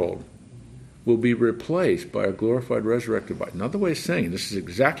world, will be replaced by a glorified, resurrected body. Another way of saying, this is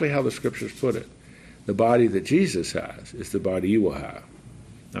exactly how the Scriptures put it. The body that Jesus has is the body you will have.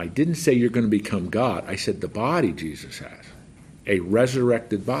 Now, I didn't say you're going to become God. I said the body Jesus has, a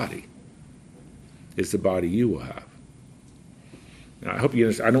resurrected body, is the body you will have. Now, I hope you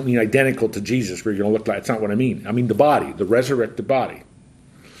understand. I don't mean identical to Jesus where you're going to look like, that's not what I mean. I mean the body, the resurrected body.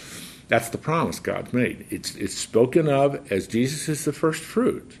 That's the promise God's made. It's spoken of as Jesus is the first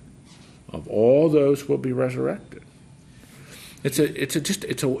fruit of all those who will be resurrected. It's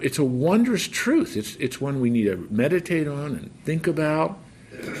a wondrous truth. It's one we need to meditate on and think about,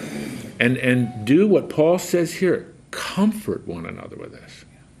 and do what Paul says here: comfort one another with this.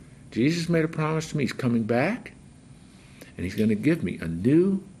 Jesus made a promise to me. He's coming back, and he's going to give me a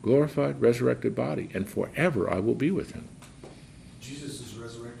new, glorified, resurrected body, and forever I will be with him. Jesus'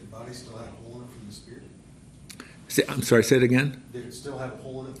 resurrected body still had a hole in it from the Spirit? I'm sorry, say it again? Did it still have a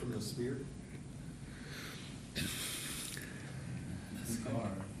hole in it from the spear? Scar.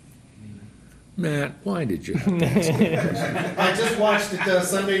 I mean, Matt, why did you have that? I just watched it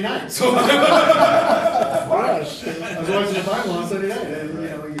Sunday night. So I was watching the Bible on Sunday night,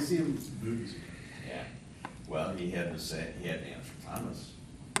 and you see him. Yeah. Well, he had to answer Thomas.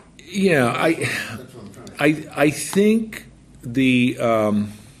 Yeah, That's what I'm trying to. I think the I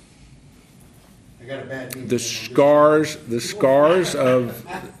got a bad knee. the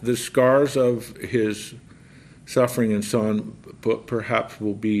scars of his suffering and so on perhaps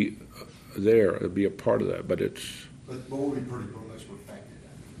will be there. It'll be a part of that, but it's But we'll be pretty much perfected.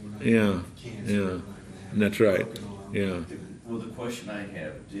 We're not Yeah, gonna have cancer, yeah. we're not gonna have That's right. broken arm. Yeah. Well, the question I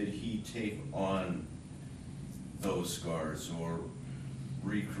have, did he take on those scars or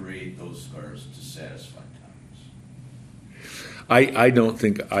recreate those scars to satisfy Thomas? I don't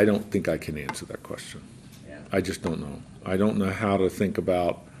think I can answer that question. Yeah. I just don't know. I don't know how to think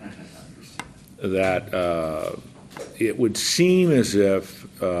about I understand. that. It would seem as if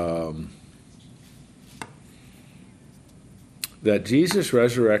that Jesus'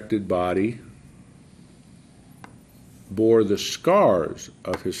 resurrected body bore the scars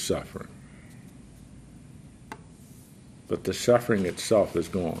of his suffering, but the suffering itself is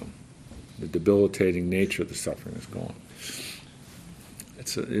gone. The debilitating nature of the suffering is gone.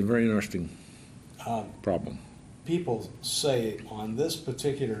 It's a very interesting problem. People say on this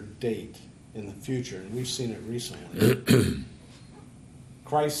particular date in the future, and we've seen it recently,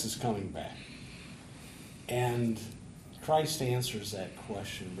 Christ is coming back. And Christ answers that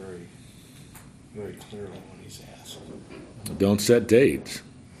question very, very clearly when he's asked. Don't set dates.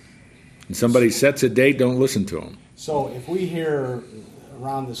 When somebody sets a date, don't listen to them. So if we hear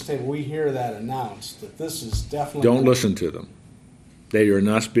around this table, we hear that announced, that this is definitely... Don't listen to them. They are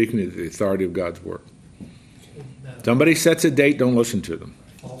not speaking to the authority of God's word. Somebody sets a date, don't listen to them.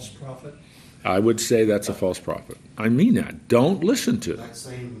 False prophet. I would say that's a false prophet. I mean that. Don't listen to them. That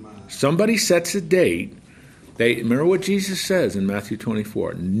same, Somebody sets a date. Remember what Jesus says in Matthew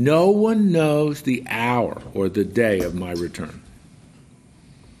 24. No one knows the hour or the day of my return.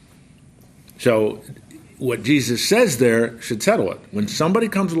 So what Jesus says there should settle it. When somebody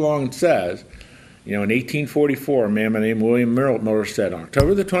comes along and says, in 1844, a man by the name of William Miller said,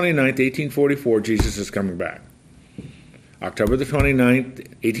 October the 29th, 1844, Jesus is coming back. October the 29th,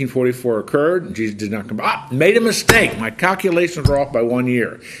 1844 occurred, and Jesus did not come back. Made a mistake. My calculations are off by 1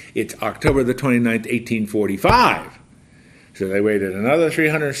 year. It's October the 29th, 1845. So they waited another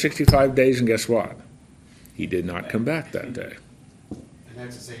 365 days, and guess what? He did not come back that day. and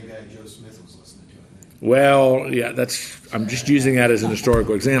that's the same guy Joe Smith was listening to, I think. Well, yeah, I'm just using that as an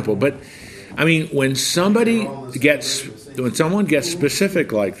historical example. But, I mean, when someone gets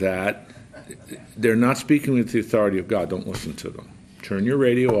specific like that, they're not speaking with the authority of God. Don't listen to them. Turn your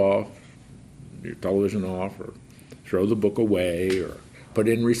radio off, your television off, or throw the book away, or put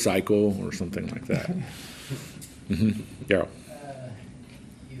it in recycle, or something like that. Yeah.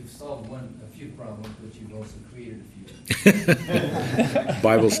 You've solved a few problems, but you've also created a few.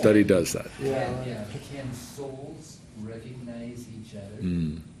 Bible study does that. Can souls recognize each other?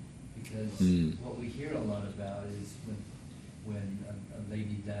 Because what we hear a lot about is when a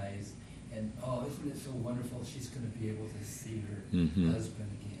lady dies, and isn't it so wonderful? She's going to be able to see her husband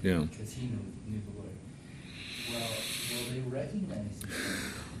again because he knew the Lord. Well, will they recognize each other?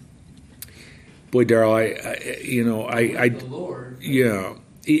 Boy, Darrell, The Lord. Yeah,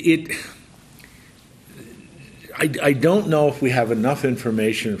 I don't know if we have enough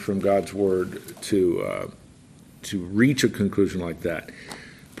information from God's Word to reach a conclusion like that.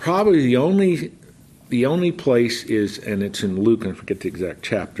 Probably the only place is, and it's in Luke, I forget the exact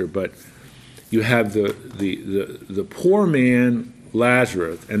chapter, but you have the poor man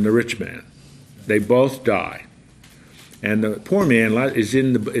Lazarus and the rich man. They both die. And the poor man is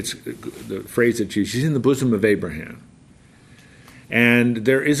it's the phrase that's used, he's in the bosom of Abraham. And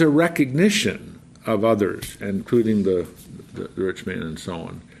there is a recognition of others, including the rich man and so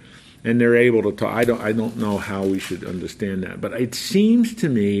on. And they're able to talk. I don't know how we should understand that. But it seems to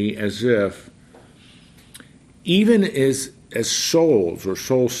me as if even as souls or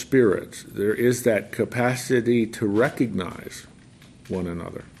soul spirits, there is that capacity to recognize one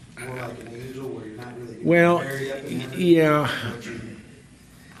another. More like an angel where you're not really Well, buried up in heaven. yeah. But you-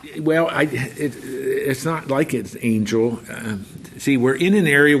 Well, it's not like it's angel. See, we're in an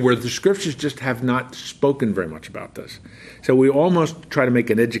area where the scriptures just have not spoken very much about this. So we almost try to make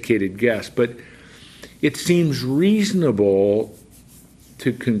an educated guess, but it seems reasonable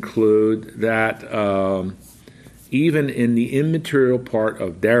to conclude that even in the immaterial part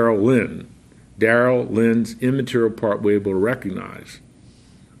of Darrell Lynn, Daryl, Lynn's immaterial part we're able to recognize.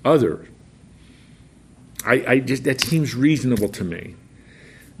 Others. I just, that seems reasonable to me.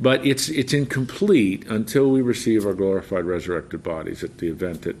 But it's incomplete until we receive our glorified resurrected bodies at the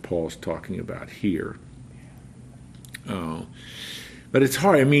event that Paul's talking about here. But it's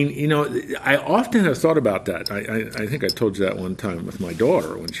hard. I mean, you know, I often have thought about that. I think I told you that one time with my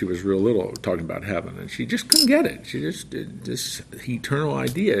daughter when she was real little, talking about heaven, and she just couldn't get it. She just this eternal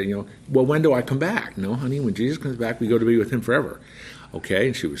idea, you know. Well, when do I come back? No, honey, when Jesus comes back, we go to be with him forever. Okay,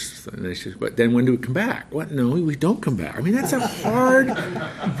 and she said, but then when do we come back? What? No, we don't come back. I mean, that's a hard,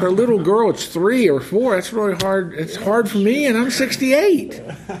 for a little girl, it's 3 or 4, that's really hard. It's hard for me, and I'm 68.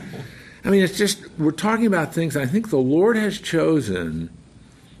 I mean, it's just, we're talking about things I think the Lord has chosen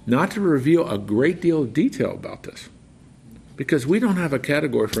not to reveal a great deal of detail about this, because we don't have a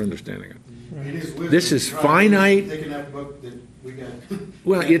category for understanding it. This is finite. They can have a book that we got.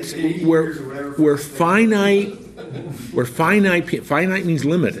 Well, it's we're finite. We're finite. Finite means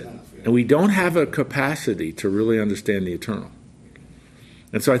limited, and we don't have a capacity to really understand the eternal.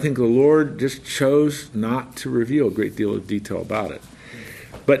 And so I think the Lord just chose not to reveal a great deal of detail about it.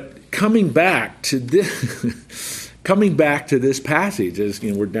 But coming back to this passage, as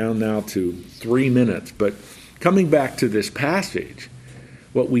you know, we're down now to 3 minutes. But coming back to this passage,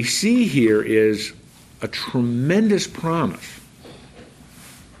 what we see here is a tremendous promise.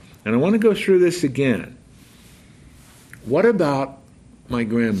 And I want to go through this again. What about my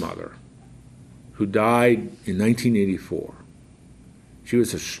grandmother, who died in 1984? She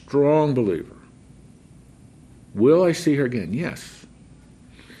was a strong believer. Will I see her again? Yes.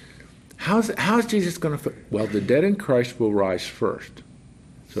 How's Jesus going to... Well, the dead in Christ will rise first.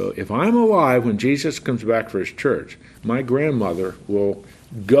 So if I'm alive when Jesus comes back for his church, my grandmother will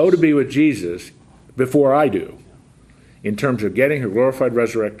go to be with Jesus before I do, in terms of getting her glorified,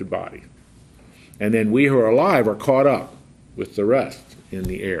 resurrected body. And then we who are alive are caught up with the rest in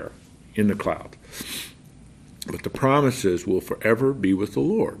the air, in the cloud. But the promise is we'll forever be with the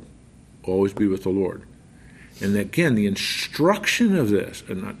Lord, always be with the Lord. And again, the instruction of this,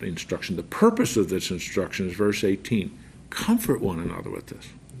 and not the instruction, the purpose of this instruction is verse 18. Comfort one another with this.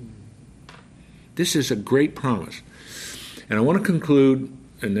 This is a great promise. And I want to conclude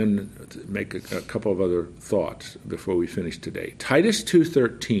and then make a couple of other thoughts before we finish today. Titus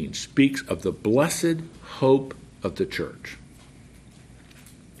 2:13 speaks of the blessed hope of the church.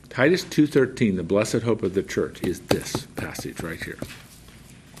 Titus 2:13, the blessed hope of the church, is this passage right here.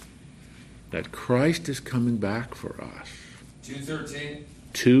 That Christ is coming back for us. 2:13?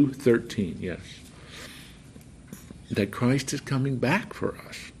 2:13, yes. That Christ is coming back for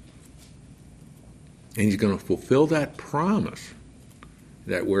us. And he's going to fulfill that promise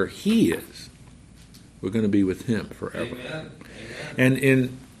that where he is, we're going to be with him forever. Amen. And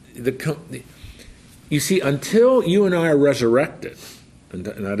in you see, until you and I are resurrected, and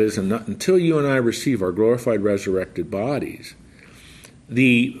that is until you and I receive our glorified resurrected bodies,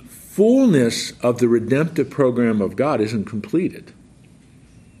 the fullness of the redemptive program of God isn't completed.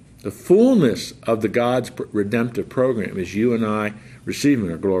 The fullness of the God's redemptive program is you and I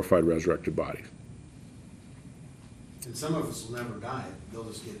receiving our glorified resurrected bodies. And some of us will never die. They'll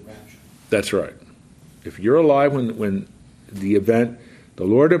just get raptured. That's right. If you're alive when the event, the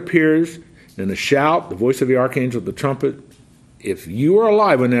Lord appears, and the shout, the voice of the archangel, the trumpet, if you are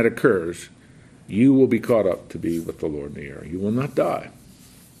alive when that occurs, you will be caught up to be with the Lord in the air. You will not die.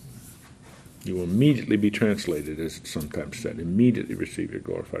 You will immediately be translated, as it's sometimes said, immediately receive your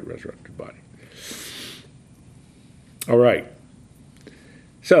glorified resurrected body. All right.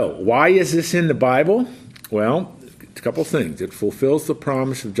 So, why is this in the Bible? Well, a couple things. It fulfills the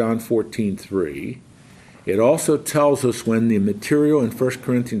promise of John 14:3. It also tells us when the material in 1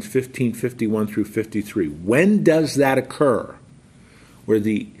 Corinthians 15:51 through 53. When does that occur? Where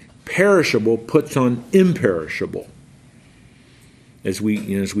the perishable puts on imperishable. As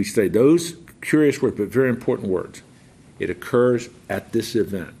we say, those curious words, but very important words. It occurs at this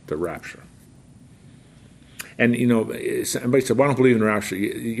event, the rapture. And, somebody said, well, I don't believe in the rapture.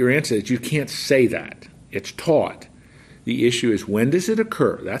 Your answer is you can't say that. It's taught. The issue is, when does it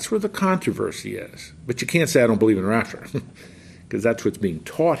occur? That's where the controversy is. But you can't say I don't believe in the rapture, because that's what's being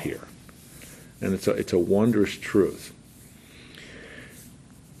taught here. And it's a wondrous truth.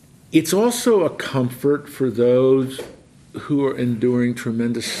 It's also a comfort for those who are enduring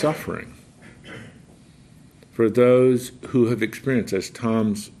tremendous suffering. For those who have experienced, as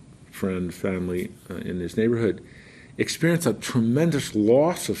Tom's family in his neighborhood, experienced a tremendous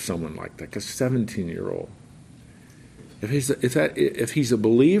loss of someone like that, a 17-year-old. If he's a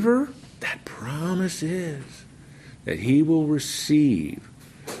believer, that promise is that he will receive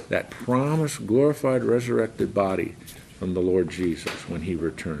that promised glorified, resurrected body from the Lord Jesus when he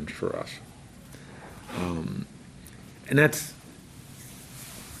returns for us. And it's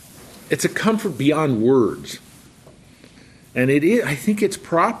a comfort beyond words. And it is, I think it's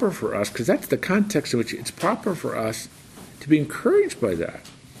proper for us, because that's the context in which it's proper for us to be encouraged by that.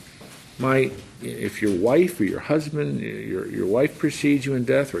 If your wife or your husband, your wife precedes you in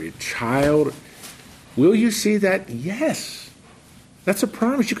death, or your child, will you see that? Yes. That's a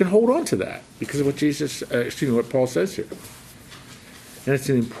promise. You can hold on to that because of what what Paul says here. And it's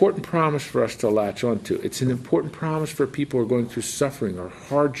an important promise for us to latch onto. It's an important promise for people who are going through suffering or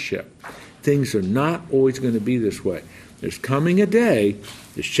hardship. Things are not always going to be this way. There's coming a day,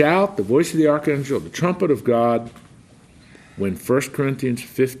 the shout, the voice of the archangel, the trumpet of God, when 1 Corinthians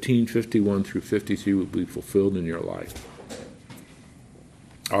 15:51 through 53 will be fulfilled in your life.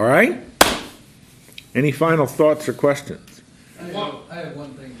 All right? Any final thoughts or questions? I have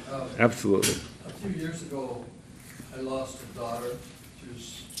one thing. Absolutely. A few years ago, I lost a daughter. She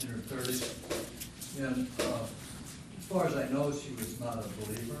was in her 30s. And as far as I know, she was not a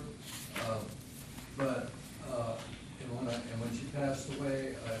believer. And when she passed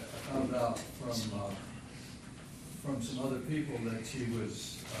away, I found out from some other people that she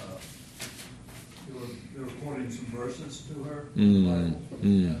was, they were quoting some verses to her in the Bible.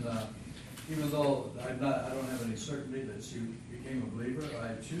 And even though I don't have any certainty that she became a believer,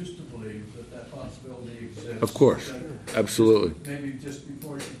 I choose to believe that possibility exists. Of course. Absolutely. Maybe just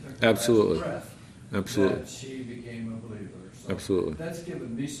before she took her Absolutely. last breath. Absolutely. That she became a believer. So Absolutely. That's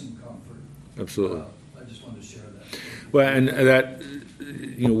given me some comfort. Absolutely. I just wanted to share that. Well, and that,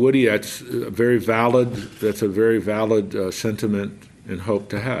 Woody, that's a very valid sentiment and hope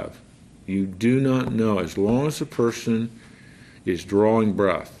to have. You do not know, as long as a person is drawing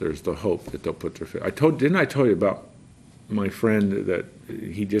breath, there's the hope that they'll put their faith. Didn't I tell you about my friend that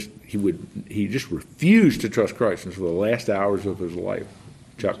he just refused to trust Christ until the last hours of his life.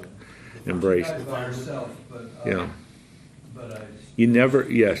 Chuck embraced. By herself, but Yeah. But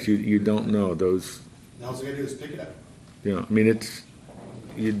you don't know those. All you gotta do is pick it up. Yeah, I mean,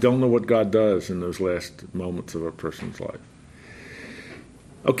 you don't know what God does in those last moments of a person's life.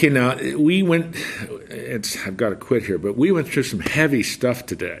 Okay, now, I've got to quit here, but we went through some heavy stuff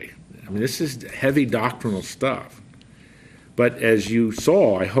today. I mean, this is heavy doctrinal stuff. But as you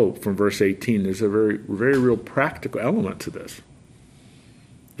saw, I hope, from verse 18, there's a very, very real practical element to this.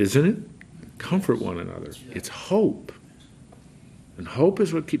 Isn't it? Comfort one another. It's hope. And hope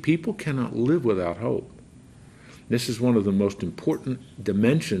is what people cannot live without hope. This is one of the most important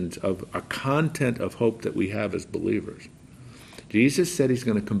dimensions of a content of hope that we have as believers. Jesus said he's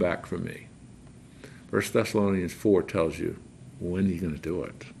going to come back for me. 1 Thessalonians 4 tells you, when are you going to do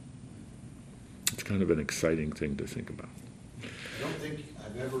it? It's kind of an exciting thing to think about. I don't think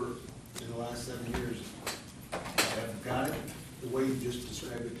I've ever, in the last 7 years, have got it the way you just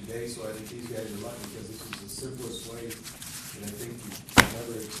described it today, so I think these guys are lucky because this is the simplest way that I think you've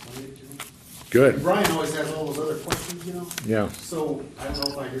ever explained it to me. Good. And Brian always has all those other questions, Yeah. So I don't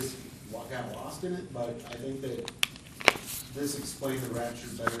know if I just got lost in it, but I think that this explained the rapture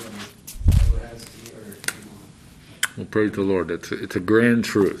better than it ever has to me. Well, praise the Lord. It's a grand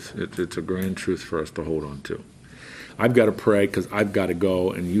truth. It's a grand truth for us to hold on to. I've got to pray because I've got to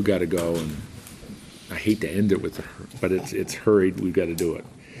go and you got to go, and I hate to end it with but it's hurried. We've got to do it.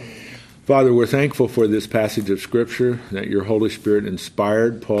 Father, we're thankful for this passage of Scripture that your Holy Spirit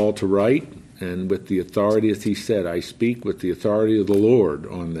inspired Paul to write, and with the authority, as he said, I speak with the authority of the Lord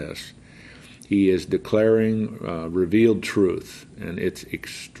on this. He is declaring revealed truth, and it's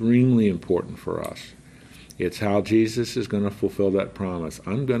extremely important for us. It's how Jesus is going to fulfill that promise.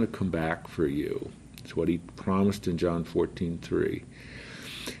 I'm going to come back for you. It's what he promised in John 14:3.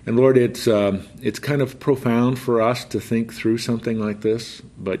 And Lord, it's kind of profound for us to think through something like this,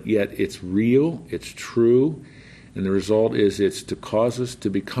 but yet it's real, it's true, and the result is it's to cause us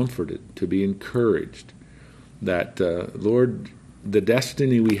to be comforted, to be encouraged, that, Lord, the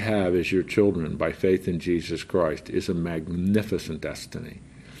destiny we have as your children by faith in Jesus Christ is a magnificent destiny.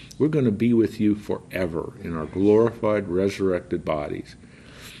 We're going to be with you forever in our glorified, resurrected bodies.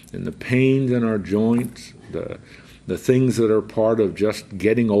 And the pains in our joints, the things that are part of just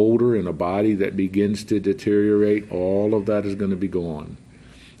getting older in a body that begins to deteriorate, all of that is going to be gone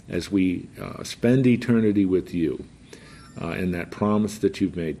as we spend eternity with you in that promise that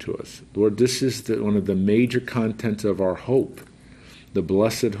you've made to us. Lord, this is one of the major contents of our hope, the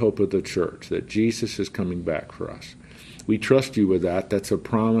blessed hope of the church, that Jesus is coming back for us. We trust you with that. That's a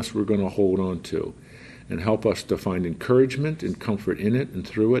promise we're going to hold on to. and help us to find encouragement and comfort in it and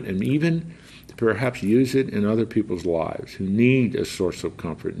through it, and even to perhaps use it in other people's lives who need a source of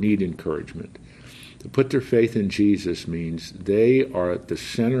comfort, need encouragement. To put their faith in Jesus means they are at the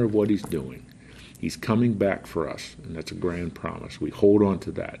center of what he's doing. He's coming back for us, and that's a grand promise. We hold on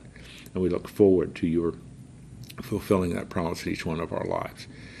to that, and we look forward to your fulfilling that promise in each one of our lives.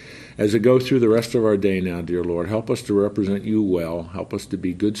 As we go through the rest of our day now, dear Lord, help us to represent you well. Help us to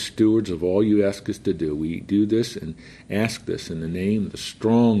be good stewards of all you ask us to do. We do this and ask this in the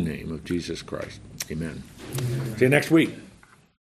strong name of Jesus Christ. Amen. See you next week.